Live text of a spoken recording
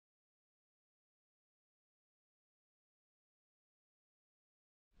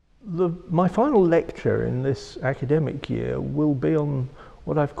My final lecture in this academic year will be on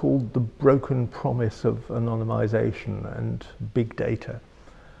what I've called the broken promise of anonymization and big data.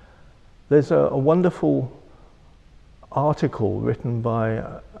 There's a wonderful article written by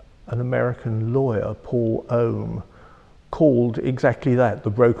an American lawyer, Paul Ohm, called exactly that, The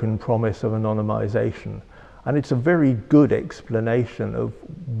Broken Promise of Anonymization. And it's a very good explanation of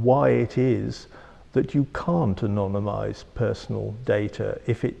why it is that you can't anonymize personal data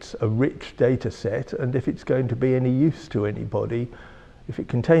if it's a rich data set and if it's going to be any use to anybody, if it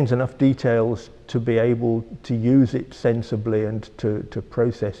contains enough details to be able to use it sensibly and to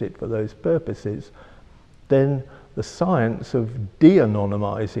process it for those purposes, then the science of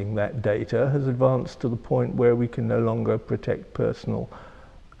de-anonymizing that data has advanced to the point where we can no longer protect personal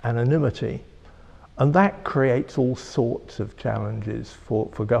anonymity. And that creates all sorts of challenges for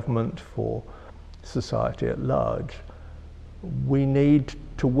government, for society at large. We need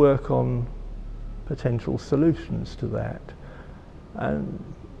to work on potential solutions to that. And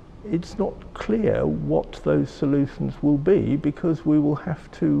it's not clear what those solutions will be, because we will have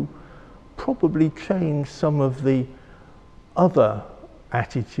to probably change some of the other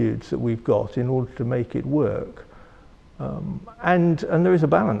attitudes that we've got in order to make it work. And there is a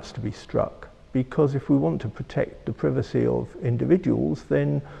balance to be struck, because if we want to protect the privacy of individuals,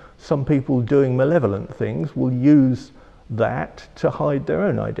 then some people doing malevolent things will use that to hide their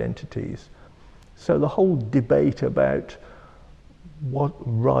own identities. So the whole debate about what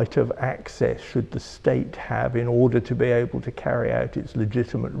right of access should the state have in order to be able to carry out its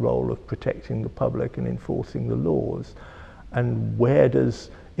legitimate role of protecting the public and enforcing the laws, and where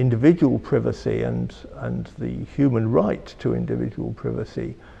does individual privacy and the human right to individual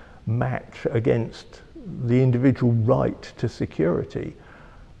privacy match against the individual right to security.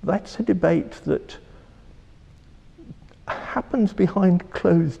 That's a debate that happens behind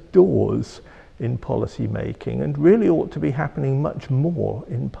closed doors in policy making and really ought to be happening much more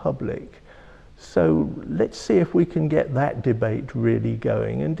in public. So let's see if we can get that debate really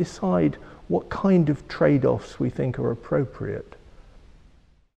going and decide what kind of trade-offs we think are appropriate.